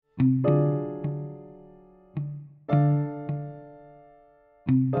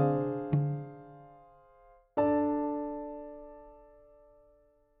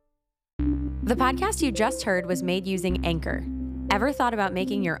The podcast you just heard was made using Anchor. Ever thought about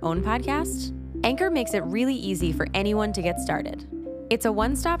making your own podcast? Anchor makes it really easy for anyone to get started. It's a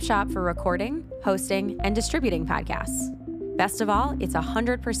one-stop shop for recording, hosting, and distributing podcasts. Best of all, it's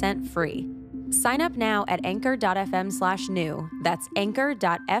 100% free. Sign up now at anchor.fm/new. That's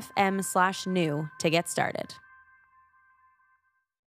anchor.fm/new to get started.